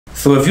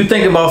So if you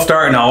think about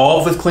starting an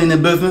office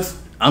cleaning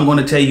business, I'm going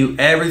to tell you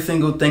every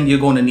single thing you're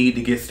going to need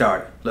to get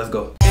started. Let's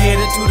go.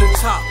 Headed to the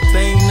top,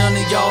 there ain't none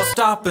of y'all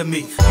stopping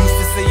me. Used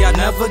to say I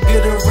never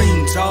get a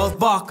ring, Charles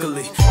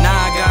Barkley. Now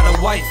I got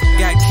a wife,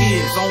 got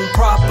kids, own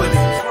property.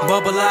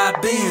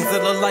 Bubble-eyed beans that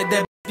look like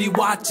that be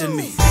watching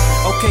me.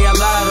 Okay, I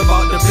lied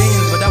about the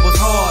beans, but that was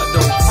hard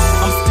though.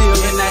 I'm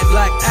still in that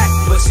black act,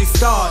 but she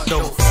starred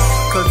though.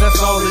 Cause that's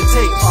all it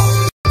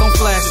takes. I'm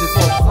flashing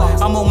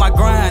for. I'm on my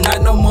grind,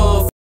 not no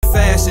more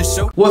fashion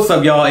show. What's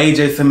up, y'all?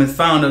 AJ Simmons,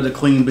 founder of the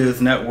Clean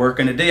Biz Network,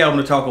 and today I want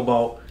to talk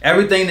about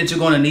everything that you're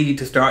going to need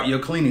to start your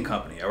cleaning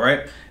company. All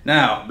right.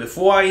 Now,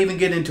 before I even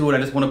get into it, I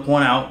just want to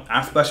point out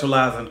I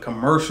specialize in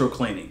commercial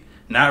cleaning,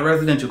 not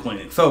residential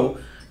cleaning. So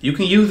you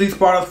can use these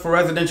products for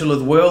residential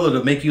as well, or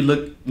to make you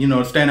look,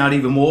 stand out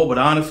even more. But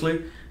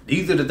honestly,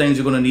 these are the things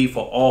you're going to need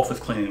for office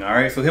cleaning. All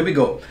right. So here we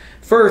go.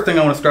 First thing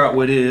I want to start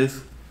with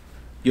is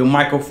your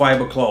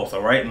microfiber cloths.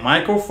 All right,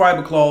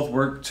 microfiber cloths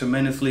work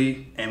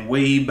tremendously and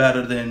way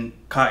better than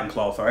cotton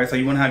cloths. All right, so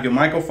you want to have your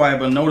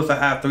microfiber. Notice I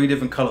have 3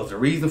 different colors. The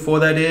reason for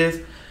that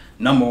is,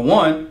 number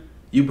one,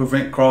 you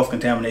prevent cross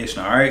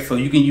contamination. All right, so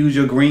you can use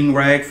your green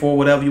rag for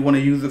whatever you want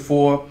to use it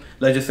for.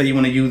 Let's just say you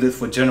want to use this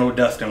for general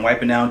dusting,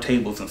 wiping down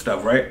tables and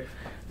stuff, right?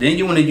 Then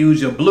you want to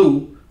use your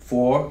blue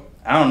for,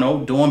 I don't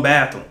know, doing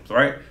bathrooms,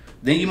 right?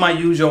 Then you might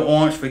use your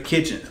orange for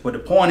kitchens. But the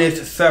point is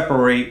to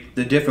separate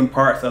the different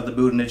parts of the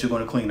building that you're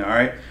going to clean, all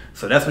right?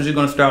 So that's what you're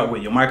going to start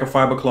with, your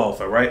microfiber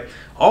cloths, all right?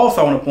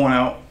 Also, I want to point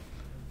out,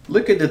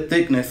 look at the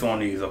thickness on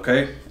these,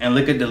 okay? And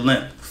look at the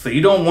length. So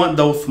you don't want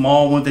those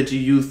small ones that you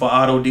use for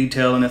auto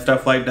detailing and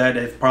stuff like that.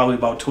 That's probably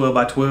about 12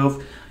 by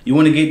 12. You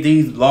want to get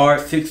these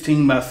large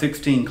 16 by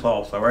 16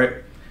 cloths, all right?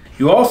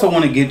 You also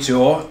want to get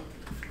your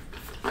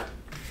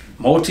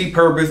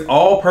multi-purpose,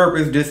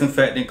 all-purpose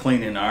disinfectant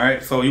cleaning, all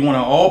right? So you want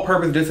an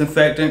all-purpose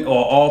disinfectant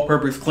or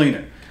all-purpose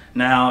cleaner.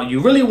 Now, you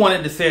really want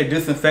it to say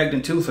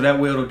disinfectant too, so that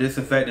way it'll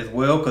disinfect as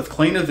well, because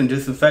cleaners and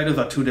disinfectants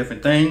are 2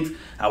 different things.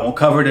 I won't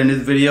cover it in this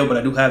video, but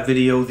I do have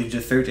videos. You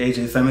just search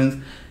AJ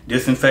Simmons,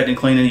 disinfectant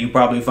cleaner, you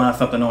probably find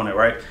something on it,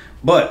 right?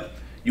 But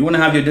you want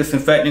to have your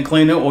disinfectant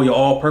cleaner or your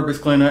all-purpose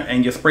cleaner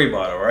and your spray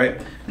bottle,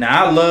 right?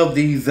 Now, I love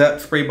these Zep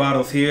spray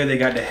bottles here. They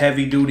got the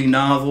heavy-duty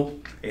nozzle.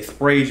 It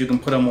sprays. You can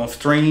put them on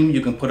stream.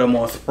 You can put them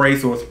on spray,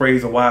 so it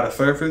sprays a wider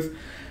surface.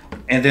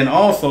 And then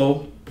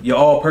also, your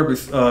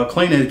all-purpose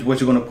cleaner is what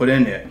you're going to put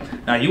in there.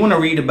 Now, you want to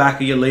read the back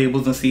of your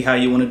labels and see how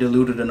you want to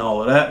dilute it and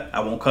all of that.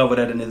 I won't cover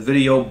that in this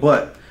video,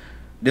 but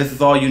this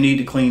is all you need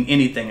to clean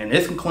anything. And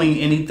this can clean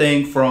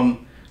anything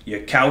from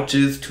your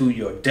couches to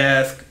your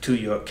desk to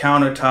your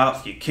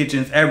countertops, your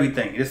kitchens,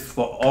 everything. This is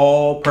for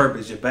all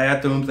purpose, your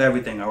bathrooms,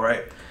 everything, all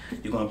right?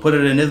 You're going to put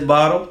it in this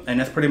bottle, and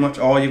that's pretty much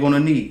all you're going to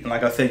need. And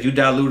like I said, you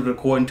dilute it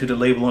according to the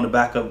label on the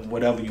back of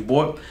whatever you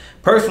bought.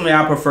 Personally,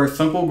 I prefer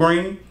Simple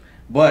Green,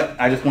 but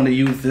I just want to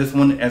use this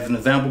one as an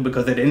example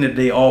because at the end of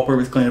the day,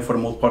 all-purpose cleaner for the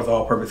most part is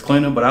all-purpose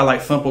cleaner. But I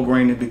like Simple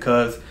Green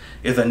because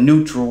it's a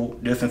neutral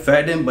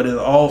disinfectant, but it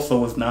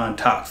also is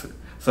non-toxic.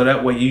 So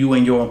that way you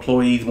and your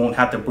employees won't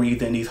have to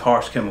breathe in these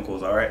harsh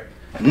chemicals, all right?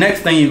 Next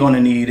thing you're going to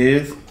need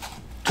is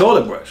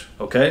toilet brush,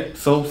 okay?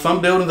 So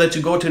some buildings that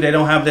you go to, they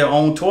don't have their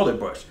own toilet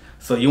brush.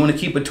 So you want to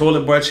keep a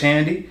toilet brush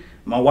handy.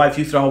 My wife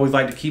used to always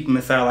like to keep them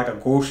inside like a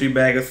grocery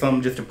bag or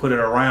something just to put it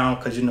around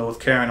because, it's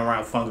carrying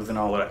around fungus and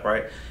all of that,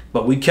 right?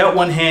 But we kept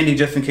one handy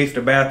just in case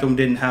the bathroom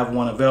didn't have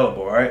one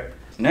available, all right?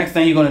 Next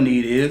thing you're going to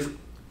need is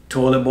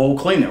toilet bowl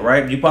cleaner,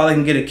 right? You probably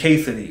can get a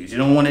case of these. You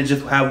don't want to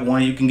just have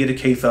one. You can get a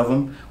case of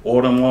them,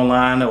 order them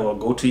online, or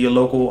go to your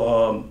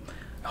local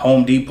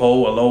Home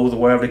Depot or Lowe's or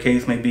wherever the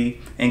case may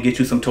be and get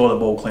you some toilet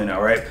bowl cleaner,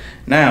 all right?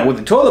 Now, with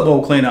the toilet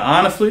bowl cleaner,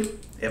 honestly,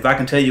 if I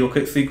can tell you a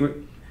quick secret,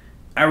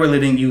 I really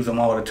didn't use them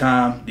all the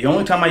time. The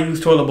only time I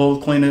use toilet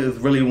bowl cleaner is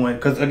really when,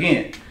 because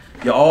again,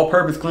 your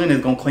all-purpose cleaner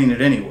is going to clean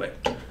it anyway.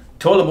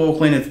 Toilet bowl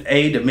cleaner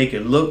is to make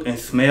it look and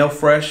smell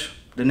fresh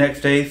the next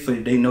day so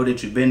they know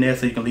that you've been there,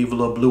 so you can leave a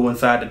little blue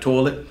inside the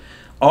toilet.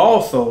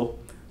 Also,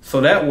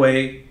 so that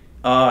way,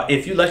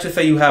 if you, let's just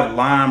say you have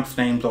lime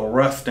stains or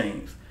rust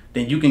stains,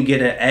 then you can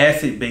get an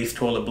acid-based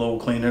toilet bowl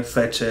cleaner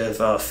such as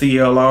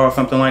CLR or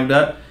something like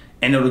that,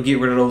 and it'll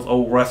get rid of those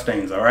old rust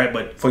stains, all right?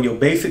 But for your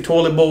basic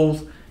toilet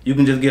bowls, you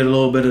can just get a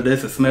little bit of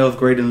this. It smells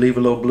great and leave a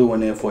little blue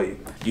in there for you.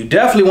 You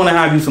definitely want to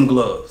have you some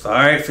gloves, all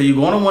right? So you're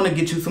going to want to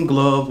get you some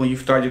gloves when you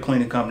start your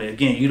cleaning company.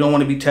 Again, you don't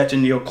want to be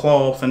touching your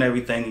cloths and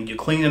everything. You're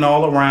cleaning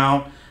all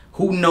around.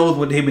 Who knows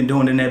what they've been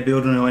doing in that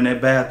building or in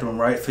that bathroom,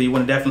 right? So you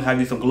want to definitely have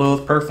you some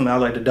gloves. Personally, I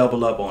like to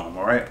double up on them,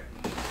 all right?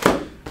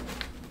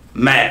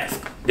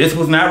 Mask. This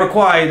was not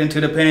required until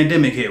the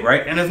pandemic hit,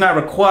 right? And it's not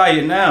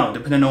required now,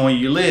 depending on where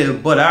you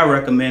live. But I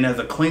recommend as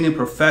a cleaning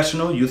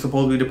professional, you're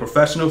supposed to be the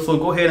professional, so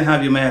go ahead and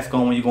have your mask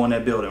on when you go in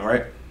that building,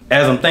 right?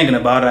 As I'm thinking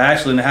about it, I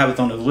actually didn't have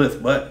it on this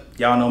list, but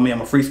y'all know me,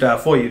 I'm a freestyle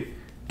for you.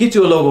 Get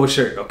you a logo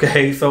shirt,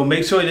 okay? So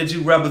make sure that you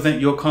represent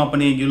your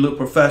company and you look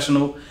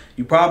professional.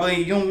 You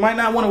might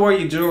not want to wear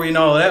your jewelry and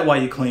all of that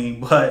while you clean,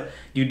 but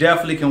you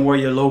definitely can wear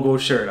your logo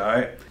shirt, all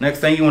right? Next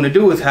thing you want to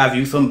do is have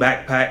you some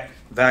backpack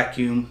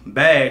vacuum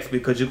bags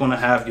because you're going to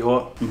have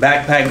your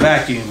backpack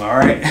vacuum, all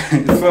right?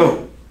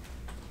 So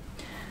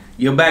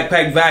Your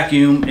backpack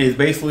vacuum is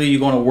basically you're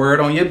going to wear it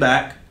on your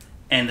back.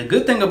 And the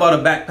good thing about a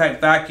backpack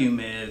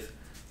vacuum is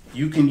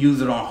you can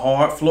use it on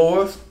hard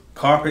floors,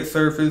 carpet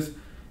surface,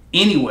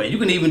 anywhere. You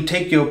can even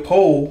take your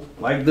pole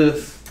like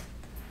this.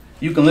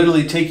 You can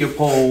literally take your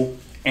pole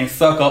and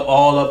suck up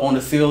all up on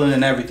the ceiling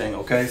and everything,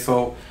 okay?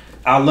 So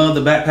I love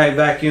the backpack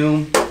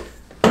vacuum.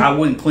 I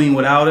wouldn't clean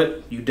without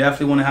it. You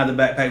definitely want to have the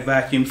backpack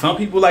vacuum. Some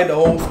people like the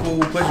old school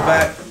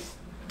pushback,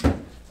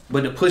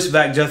 but the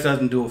pushback just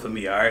doesn't do it for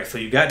me, all right? So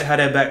you got to have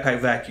that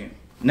backpack vacuum.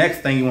 Next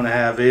thing you want to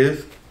have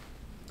is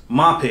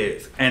mop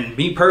heads. And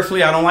me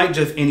personally, I don't like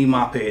just any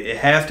mop head. It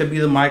has to be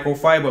the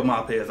microfiber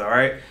mop heads, all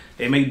right?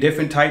 They make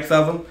different types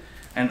of them.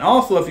 And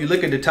also, if you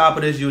look at the top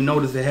of this, you'll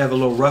notice it has a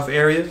little rough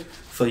area.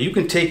 So you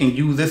can take and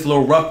use this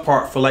little rough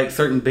part for like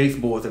certain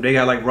baseboards. If they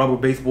got like rubber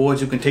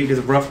baseboards, you can take this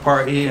rough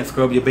part here and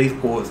scrub your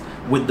baseboards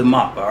with the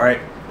mop, all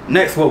right?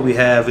 Next, what we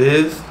have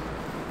is,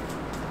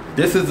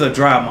 this is a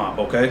dry mop,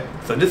 okay?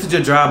 So this is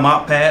your dry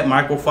mop pad,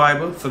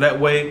 microfiber. So that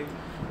way,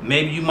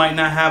 maybe you might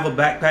not have a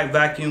backpack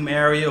vacuum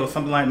area or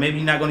something like, maybe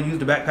you're not gonna use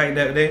the backpack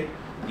that day.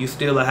 You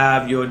still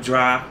have your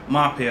dry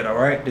mop head, all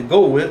right? To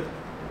go with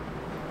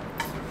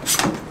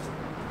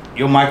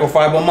your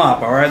microfiber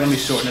mop, all right? Let me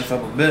shorten this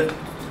up a bit.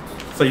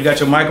 So you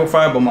got your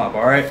microfiber mop,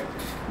 all right?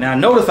 Now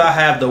notice I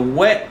have the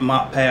wet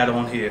mop pad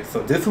on here.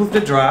 So this was the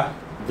dry,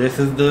 this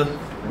is the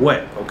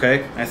wet,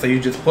 okay? And so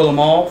you just pull them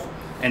off.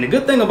 And the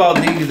good thing about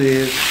these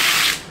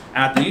is,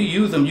 after you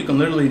use them, you can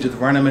literally just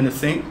run them in the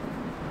sink,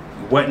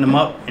 weten them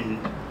up and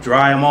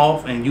dry them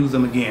off and use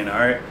them again, all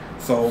right?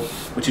 So,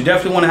 but you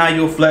definitely want to have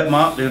your flat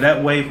mop.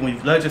 That way, when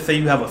let's just say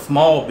you have a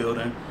small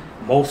building,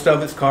 most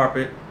of it's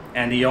carpet,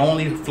 and the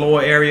only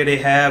floor area they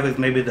have is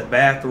maybe the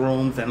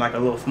bathrooms and like a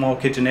little small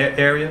kitchenette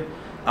area.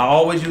 I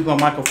always use my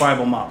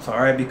microfiber mops, all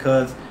right,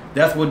 because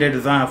that's what they're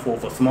designed for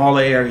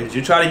smaller areas.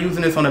 You try to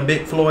using this on a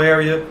big floor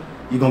area,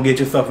 you're gonna get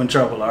yourself in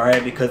trouble, all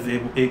right, because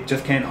it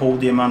just can't hold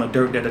the amount of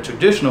dirt that a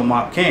traditional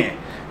mop can.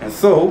 And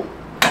so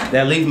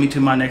that leads me to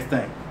my next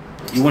thing.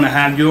 You want to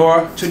have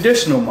your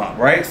traditional mop,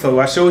 right? So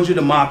I showed you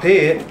the mop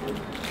head,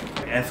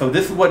 and so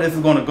this is what this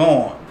is going to go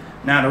on.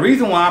 Now the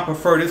reason why I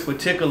prefer this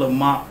particular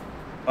mop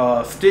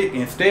stick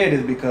instead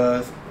is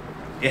because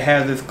it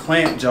has this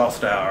clamp jaw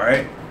style,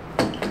 right?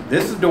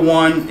 This is the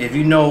one, if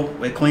you know,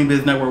 at Clean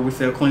Biz Network we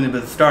sell Cleaning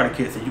Biz Starter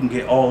Kits, and you can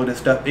get all of this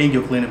stuff in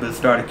your Cleaning Biz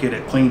Starter Kit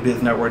at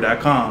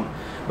cleanbiznetwork.com.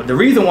 But the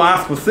reason why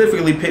I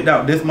specifically picked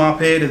out this mop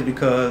head is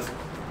because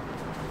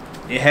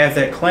it has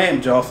that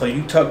clamp jaw, so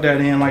you tuck that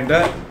in like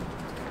that,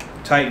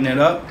 tighten it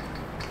up,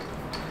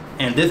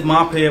 and this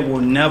mop head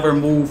will never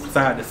move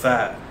side to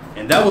side.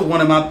 And that was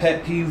one of my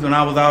pet peeves when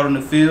I was out in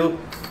the field,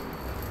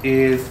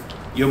 is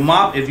your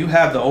mop, if you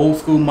have the old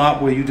school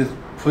mop where you just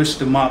push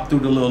the mop through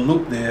the little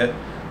loop there,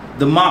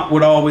 the mop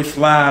would always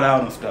slide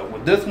out and stuff.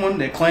 With this one,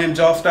 that clam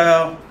jaw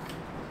style,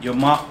 your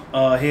mop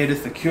head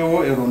is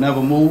secure, it'll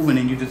never move, and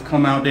then you just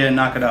come out there and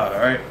knock it out, all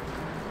right?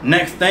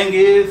 Next thing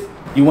is,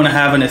 you want to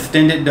have an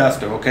extended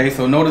duster, okay?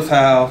 So notice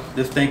how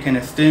this thing can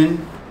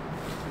extend.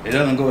 It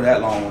doesn't go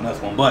that long on this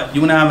one, but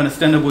you want to have an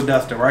extendable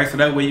duster, right? So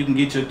that way you can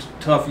get your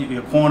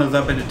your corners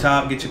up at the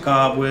top, get your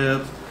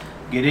cobwebs,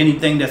 get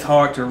anything that's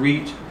hard to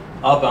reach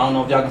up. I don't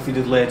know if y'all can see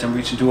this ledge I'm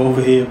reaching to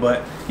over here,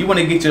 but you want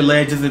to get your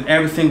ledges and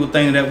every single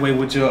thing that way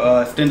with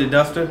your extended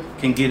duster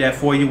can get that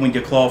for you when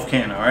your cloth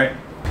can, all right?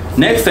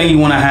 Next thing you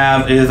want to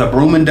have is a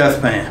broom and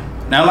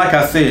dustpan. Now, like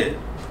I said,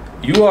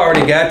 you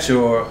already got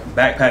your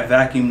backpack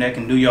vacuum that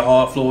can do your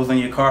hard floors and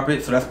your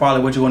carpet, so that's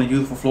probably what you want to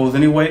use for floors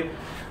anyway.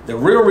 The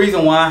real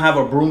reason why I have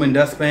a broom and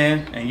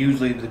dustpan, and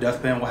usually the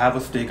dustpan will have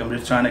a stick, I'm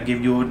just trying to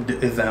give you an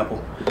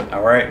example,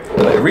 all right?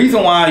 But the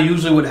reason why I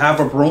usually would have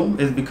a broom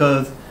is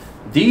because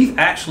these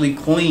actually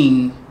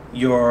clean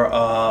your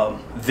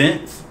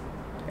vents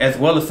as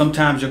well as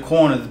sometimes your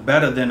corners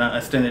better than an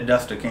extended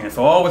duster can.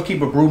 So always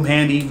keep a broom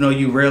handy, even though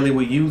you rarely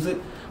would use it,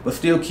 but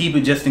still keep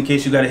it just in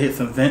case you got to hit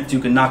some vents. You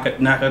can knock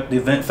up the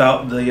vents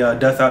out, the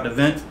dust out the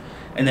vents,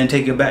 and then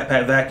take your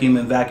backpack vacuum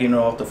and vacuum it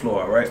off the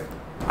floor, right?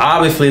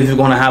 Obviously, if you're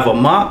going to have a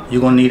mop,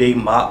 you're going to need a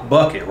mop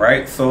bucket,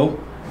 right? So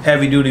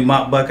heavy duty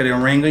mop bucket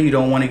and wringer. You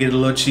don't want to get a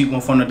little cheap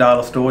one from the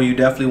dollar store. You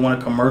definitely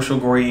want a commercial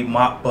grade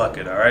mop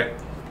bucket, all right?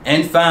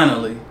 And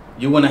finally,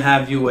 you want to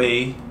have you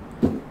a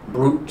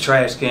Brute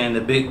trash can,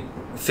 the big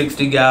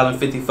 60-gallon,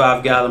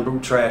 55-gallon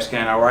Brute trash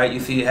can, all right? You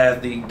see it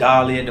has the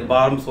dolly at the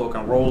bottom so it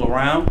can roll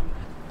around,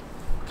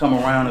 come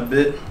around a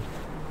bit.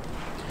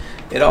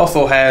 It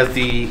also has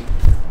the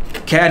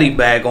caddy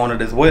bag on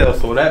it as well,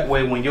 so that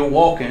way when you're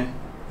walking,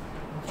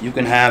 you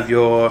can have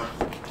your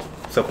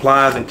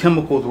supplies and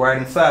chemicals right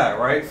inside,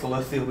 right? So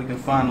let's see if we can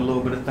find a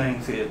little bit of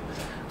things here.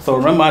 So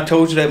remember I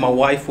told you that my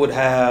wife would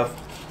have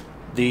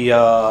the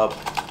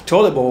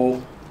toilet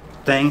bowl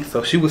thing,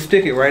 so she would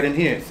stick it right in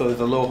here. So there's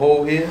a little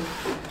hole here,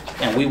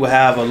 and we would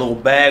have a little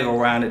bag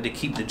around it to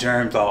keep the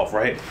germs off,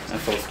 right? And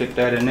so stick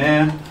that in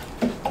there.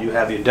 You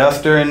have your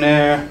duster in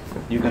there.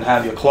 You can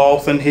have your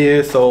cloths in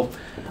here. So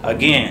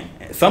again,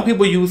 some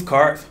people use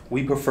carts.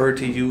 We prefer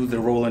to use the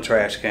rolling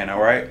trash can,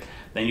 all right?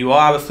 Then you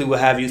obviously will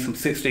have you some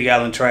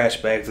 60-gallon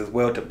trash bags as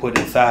well to put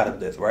inside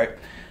of this, right?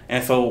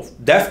 And so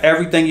that's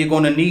everything you're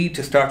going to need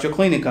to start your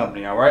cleaning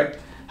company, all right?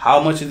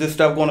 How much is this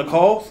stuff going to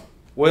cost?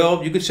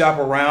 Well, you can shop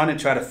around and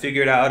try to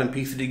figure it out and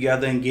piece it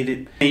together and get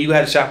it. And you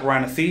got to shop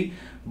around and see.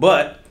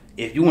 But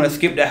if you want to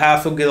skip the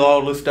hassle, get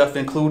all this stuff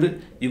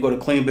included, you go to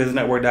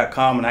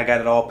cleanbusinessnetwork.com and I got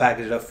it all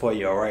packaged up for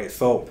you, all right?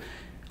 So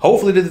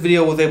hopefully this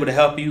video was able to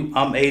help you.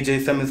 I'm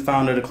AJ Simmons,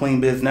 founder of the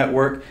Clean Biz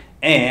Network,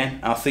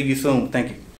 and I'll see you soon. Thank you.